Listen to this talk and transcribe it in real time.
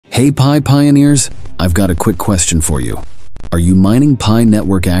Hey Pi Pioneers, I've got a quick question for you. Are you mining Pi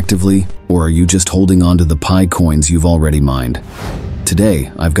Network actively, or are you just holding on to the Pi coins you've already mined?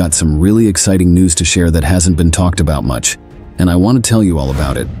 Today, I've got some really exciting news to share that hasn't been talked about much, and I want to tell you all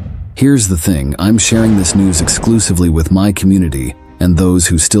about it. Here's the thing, I'm sharing this news exclusively with my community and those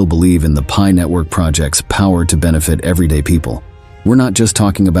who still believe in the Pi Network project's power to benefit everyday people. We're not just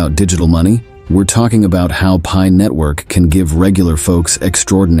talking about digital money, we're talking about how Pi Network can give regular folks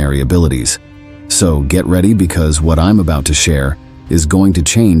extraordinary abilities. So get ready, because what I'm about to share is going to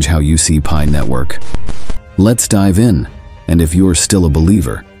change how you see Pi Network. Let's dive in, and if you're still a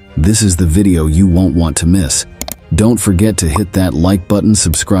believer, this is the video you won't want to miss. Don't forget to hit that like button,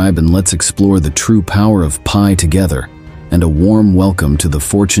 subscribe, and let's explore the true power of Pi together. And a warm welcome to the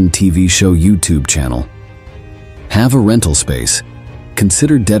Fortune TV show YouTube channel. Have a rental space.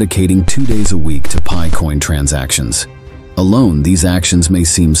 Consider dedicating 2 days a week to Pi coin transactions. Alone, these actions may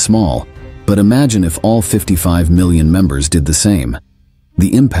seem small, but imagine if all 55 million members did the same.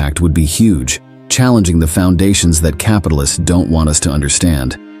 The impact would be huge, challenging the foundations that capitalists don't want us to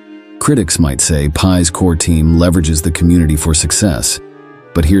understand. Critics might say Pi's core team leverages the community for success,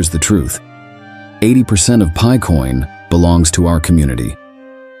 but here's the truth. 80% of Pi coin belongs to our community.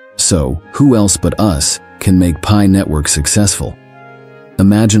 So, who else but us can make Pi Network successful?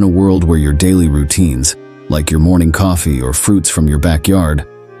 Imagine a world where your daily routines, like your morning coffee or fruits from your backyard,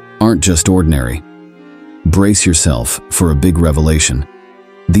 aren't just ordinary. Brace yourself for a big revelation.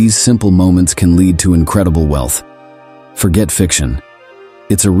 These simple moments can lead to incredible wealth. Forget fiction.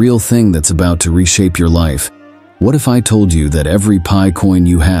 It's a real thing that's about to reshape your life. What if I told you that every Pi coin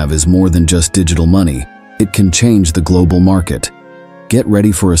you have is more than just digital money? It can change the global market. Get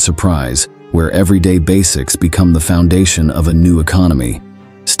ready for a surprise where everyday basics become the foundation of a new economy.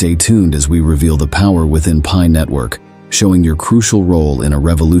 Stay tuned as we reveal the power within Pi Network, showing your crucial role in a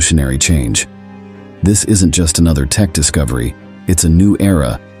revolutionary change. This isn't just another tech discovery, it's a new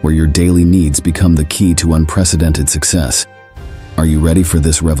era where your daily needs become the key to unprecedented success. Are you ready for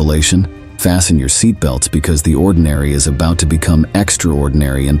this revelation? Fasten your seatbelts, because the ordinary is about to become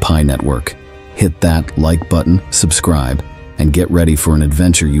extraordinary in Pi Network. Hit that like button, subscribe, and get ready for an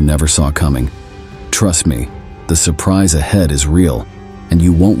adventure you never saw coming. Trust me, the surprise ahead is real, and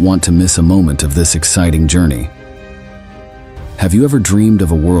you won't want to miss a moment of this exciting journey. Have you ever dreamed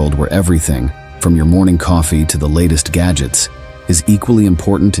of a world where everything, from your morning coffee to the latest gadgets, is equally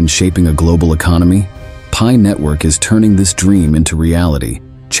important in shaping a global economy? Pi Network is turning this dream into reality,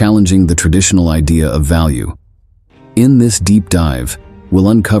 challenging the traditional idea of value. In this deep dive,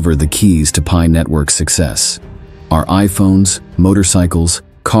 we'll uncover the keys to Pi Network's success. Are iPhones, motorcycles,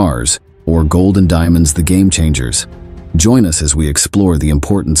 cars, or gold and diamonds the game changers? Join us as we explore the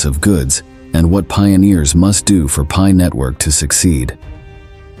importance of goods and what pioneers must do for Pi Network to succeed.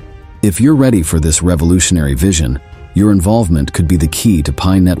 If you're ready for this revolutionary vision, your involvement could be the key to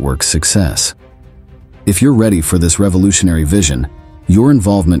Pi Network's success. If you're ready for this revolutionary vision, your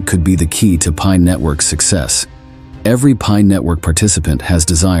involvement could be the key to Pi Network's success. Every Pi Network participant has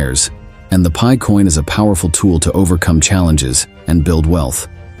desires, and the Pi coin is a powerful tool to overcome challenges and build wealth.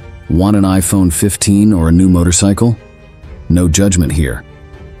 Want an iPhone 15 or a new motorcycle? No judgment here.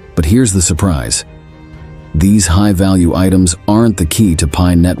 But here's the surprise. These high-value items aren't the key to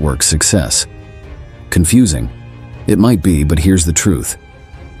Pi Network's success. Confusing? It might be, but here's the truth.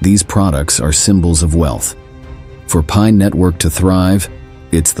 These products are symbols of wealth. For Pi Network to thrive,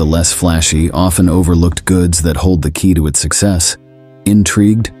 it's the less flashy, often overlooked goods that hold the key to its success.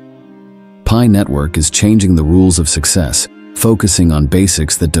 Intrigued? Pi Network is changing the rules of success, focusing on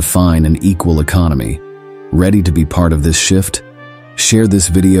basics that define an equal economy. Ready to be part of this shift? Share this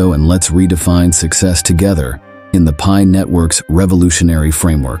video and let's redefine success together in the Pi Network's revolutionary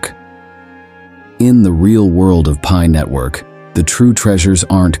framework. In the real world of Pi Network, the true treasures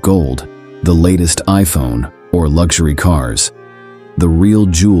aren't gold, the latest iPhone, or luxury cars. The real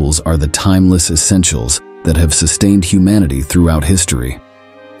jewels are the timeless essentials that have sustained humanity throughout history.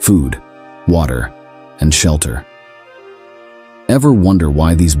 Food, water, and shelter. Ever wonder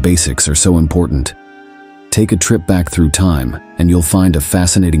why these basics are so important? Take a trip back through time, and you'll find a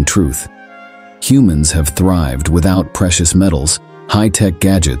fascinating truth. Humans have thrived without precious metals, high-tech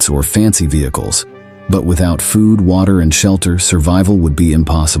gadgets, or fancy vehicles. But without food, water, and shelter, survival would be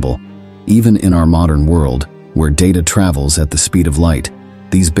impossible. Even in our modern world, where data travels at the speed of light,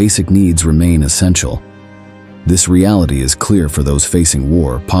 these basic needs remain essential. This reality is clear for those facing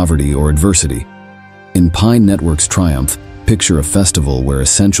war, poverty, or adversity. In Pi Network's triumph, picture a festival where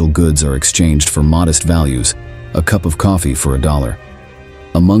essential goods are exchanged for modest values, a cup of coffee for $1.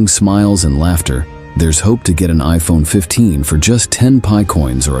 Among smiles and laughter, There's hope to get an iPhone 15 for just 10 Pi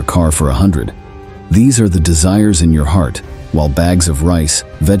coins or a car for 100. These are the desires in your heart, while bags of rice,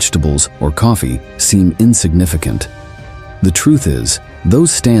 vegetables, or coffee seem insignificant. The truth is,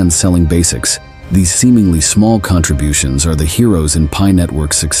 those stands selling basics, these seemingly small contributions are the heroes in Pi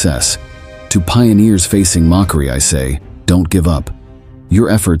Network's success. To pioneers facing mockery, I say, don't give up. Your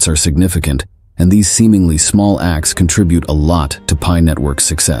efforts are significant, and these seemingly small acts contribute a lot to Pi Network's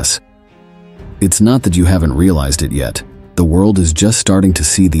success. It's not that you haven't realized it yet. The world is just starting to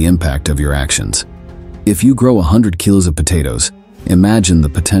see the impact of your actions. If you grow 100 kilos of potatoes, imagine the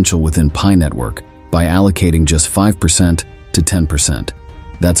potential within Pi Network by allocating just 5% to 10%.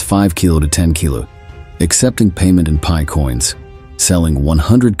 That's 5 kilo to 10 kilo. Accepting payment in Pi coins. Selling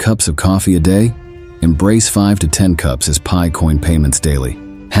 100 cups of coffee a day? Embrace 5 to 10 cups as Pi coin payments daily.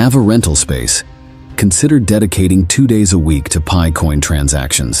 Have a rental space. Consider dedicating 2 days a week to Pi coin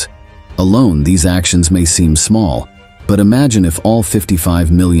transactions. Alone, these actions may seem small, but imagine if all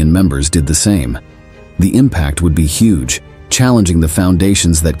 55 million members did the same. The impact would be huge, challenging the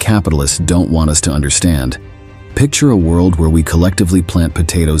foundations that capitalists don't want us to understand. Picture a world where we collectively plant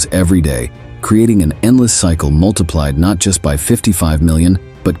potatoes every day, creating an endless cycle multiplied not just by 55 million,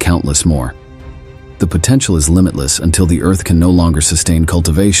 but countless more. The potential is limitless until the earth can no longer sustain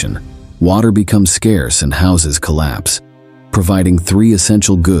cultivation. Water becomes scarce and houses collapse. Providing 3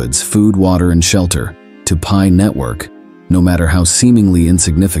 essential goods, food, water, and shelter, to Pi Network, no matter how seemingly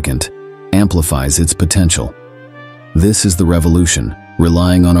insignificant, amplifies its potential. This is the revolution,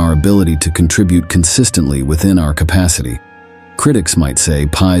 relying on our ability to contribute consistently within our capacity. Critics might say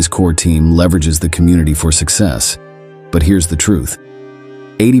Pi's core team leverages the community for success, but here's the truth.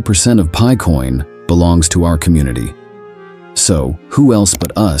 80% of Pi coin belongs to our community. So, who else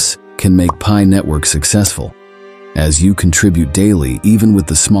but us can make Pi Network successful? As you contribute daily, even with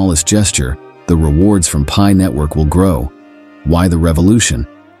the smallest gesture, the rewards from Pi Network will grow. Why the revolution?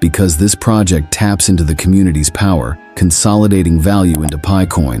 Because this project taps into the community's power, consolidating value into Pi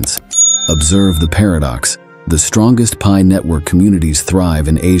coins. Observe the paradox. The strongest Pi Network communities thrive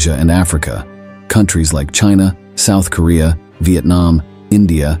in Asia and Africa. Countries like China, South Korea, Vietnam,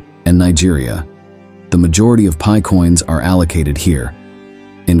 India, and Nigeria. The majority of Pi coins are allocated here.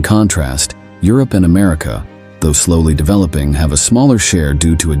 In contrast, Europe and America, though slowly developing, have a smaller share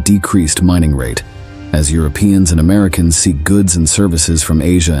due to a decreased mining rate. As Europeans and Americans seek goods and services from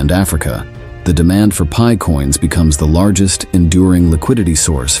Asia and Africa, the demand for Pi coins becomes the largest, enduring liquidity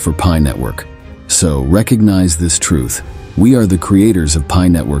source for Pi Network. So, recognize this truth. We are the creators of Pi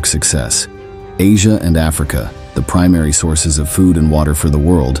Network success. Asia and Africa, the primary sources of food and water for the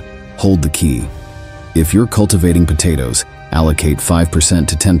world, hold the key. If you're cultivating potatoes, allocate 5%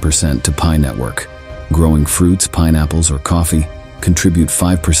 to 10% to Pi Network. Growing fruits, pineapples, or coffee, contribute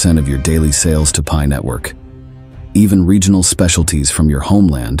 5% of your daily sales to Pi Network. Even regional specialties from your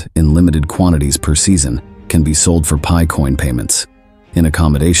homeland, in limited quantities per season, can be sold for Pi coin payments. In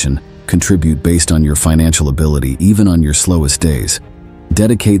accommodation, contribute based on your financial ability even on your slowest days.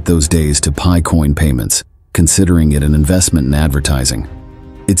 Dedicate those days to Pi coin payments, considering it an investment in advertising.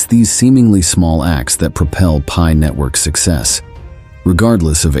 It's these seemingly small acts that propel Pi Network's success.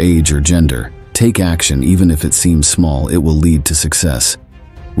 Regardless of age or gender, take action. Even if it seems small, it will lead to success.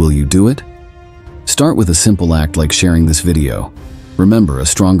 Will you do it? Start with a simple act like sharing this video. Remember, a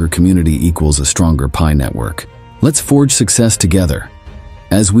stronger community equals a stronger Pi Network. Let's forge success together.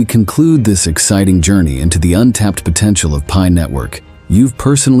 As we conclude this exciting journey into the untapped potential of Pi Network, you've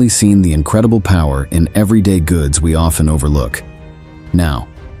personally seen the incredible power in everyday goods we often overlook. Now,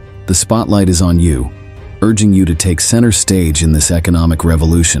 the spotlight is on you, urging you to take center stage in this economic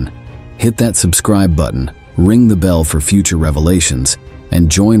revolution. Hit that subscribe button, ring the bell for future revelations, and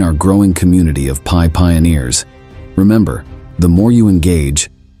join our growing community of Pi pioneers. Remember, the more you engage,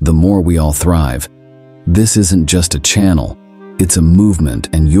 the more we all thrive. This isn't just a channel, it's a movement,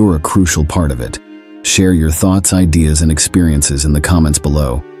 and you're a crucial part of it. Share your thoughts, ideas, and experiences in the comments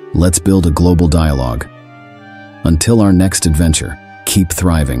below. Let's build a global dialogue. Until our next adventure, keep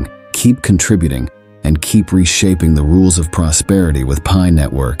thriving, keep contributing, and keep reshaping the rules of prosperity with Pi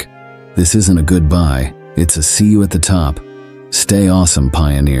Network. This isn't a goodbye, it's a see you at the top. Stay awesome,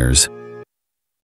 pioneers.